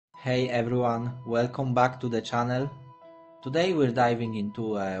Hey everyone, welcome back to the channel. Today we're diving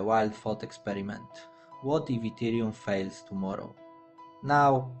into a wild thought experiment. What if Ethereum fails tomorrow?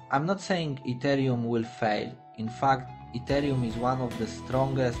 Now, I'm not saying Ethereum will fail. In fact, Ethereum is one of the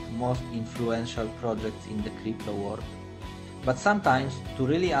strongest, most influential projects in the crypto world. But sometimes, to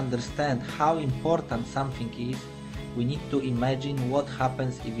really understand how important something is, we need to imagine what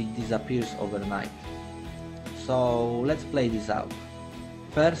happens if it disappears overnight. So let's play this out.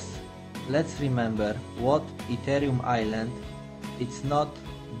 First, let's remember what Ethereum Island, it's not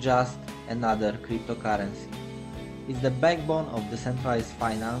just another cryptocurrency. It's the backbone of decentralized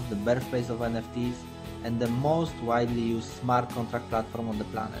finance, the birthplace of NFTs, and the most widely used smart contract platform on the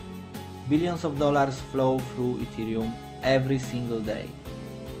planet. Billions of dollars flow through Ethereum every single day.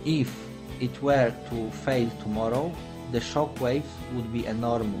 If it were to fail tomorrow, the shockwaves would be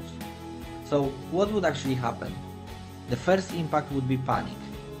enormous. So what would actually happen? The first impact would be panic.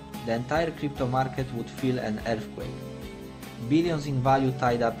 The entire crypto market would feel an earthquake. Billions in value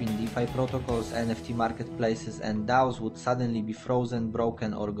tied up in DeFi protocols, NFT marketplaces, and DAOs would suddenly be frozen,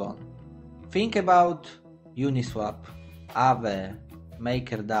 broken, or gone. Think about Uniswap, Aave,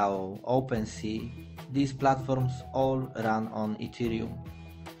 MakerDAO, OpenSea. These platforms all run on Ethereum.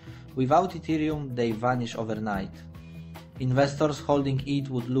 Without Ethereum, they vanish overnight. Investors holding ETH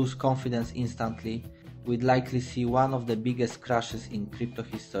would lose confidence instantly. We'd likely see one of the biggest crashes in crypto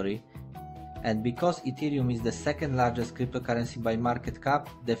history. And because Ethereum is the second largest cryptocurrency by market cap,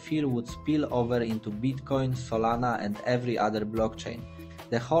 the fear would spill over into Bitcoin, Solana, and every other blockchain.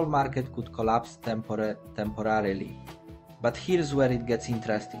 The whole market could collapse temporarily. But here's where it gets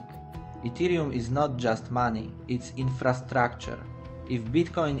interesting. Ethereum is not just money, it's infrastructure. If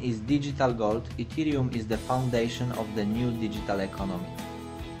Bitcoin is digital gold, Ethereum is the foundation of the new digital economy.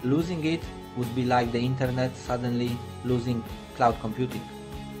 Losing it would be like the internet suddenly losing cloud computing.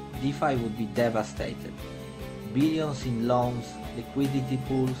 DeFi would be devastated. Billions in loans, liquidity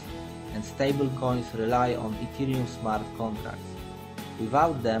pools, and stablecoins rely on Ethereum smart contracts.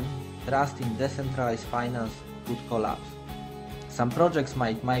 Without them, trust in decentralized finance would collapse. Some projects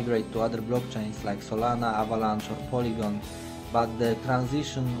might migrate to other blockchains like Solana, Avalanche, or Polygon, but the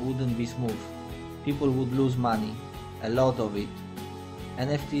transition wouldn't be smooth. People would lose money, a lot of it.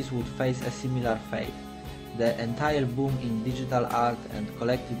 NFTs would face a similar fate. The entire boom in digital art and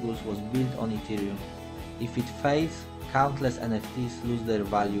collectibles was built on Ethereum. If it fails, countless NFTs lose their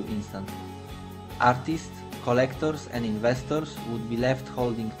value instantly. Artists, collectors, and investors would be left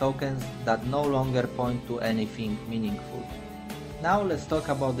holding tokens that no longer point to anything meaningful. Now let's talk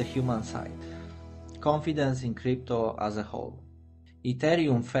about the human side. Confidence in crypto as a whole.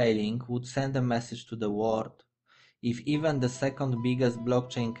 Ethereum failing would send a message to the world. If even the second biggest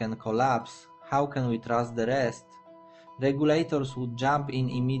blockchain can collapse, how can we trust the rest? Regulators would jump in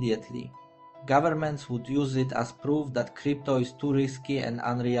immediately. Governments would use it as proof that crypto is too risky and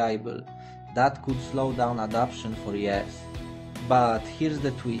unreliable. That could slow down adoption for years. But here's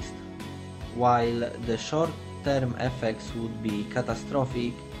the twist. While the short-term effects would be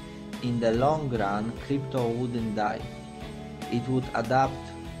catastrophic, in the long run, crypto wouldn't die. It would adapt.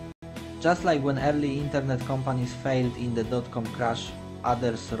 Just like when early internet companies failed in the dot-com crash,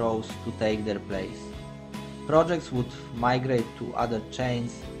 others rose to take their place. Projects would migrate to other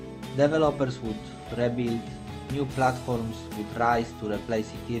chains, developers would rebuild, new platforms would rise to replace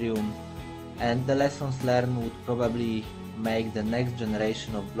Ethereum, and the lessons learned would probably make the next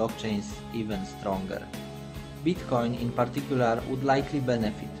generation of blockchains even stronger. Bitcoin in particular would likely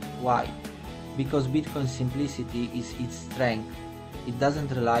benefit. Why? Because Bitcoin's simplicity is its strength. It doesn't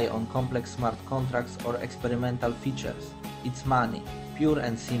rely on complex smart contracts or experimental features. It's money, pure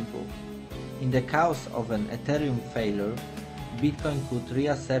and simple. In the case of an Ethereum failure, Bitcoin could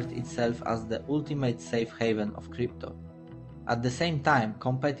reassert itself as the ultimate safe haven of crypto. At the same time,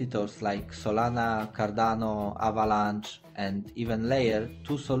 competitors like Solana, Cardano, Avalanche, and even Layer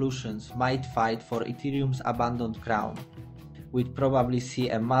 2 solutions might fight for Ethereum's abandoned crown. We'd probably see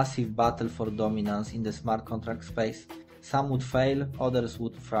a massive battle for dominance in the smart contract space. Some would fail, others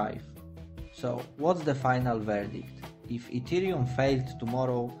would thrive. So, what's the final verdict? If Ethereum failed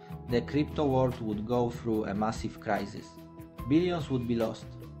tomorrow, the crypto world would go through a massive crisis. Billions would be lost,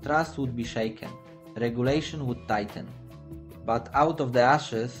 trust would be shaken, regulation would tighten. But out of the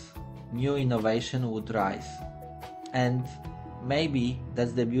ashes, new innovation would rise. And maybe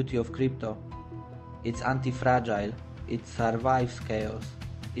that's the beauty of crypto. It's anti-fragile, it survives chaos,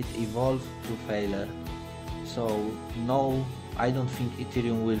 it evolves through failure. So no, I don't think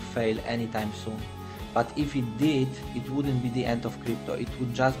Ethereum will fail anytime soon. But if it did, it wouldn't be the end of crypto, it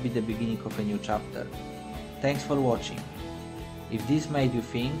would just be the beginning of a new chapter. Thanks for watching. If this made you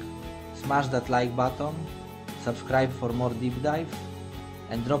think, smash that like button, subscribe for more deep dive,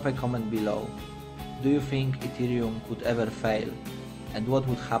 and drop a comment below. Do you think Ethereum could ever fail? And what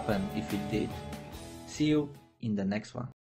would happen if it did? See you in the next one.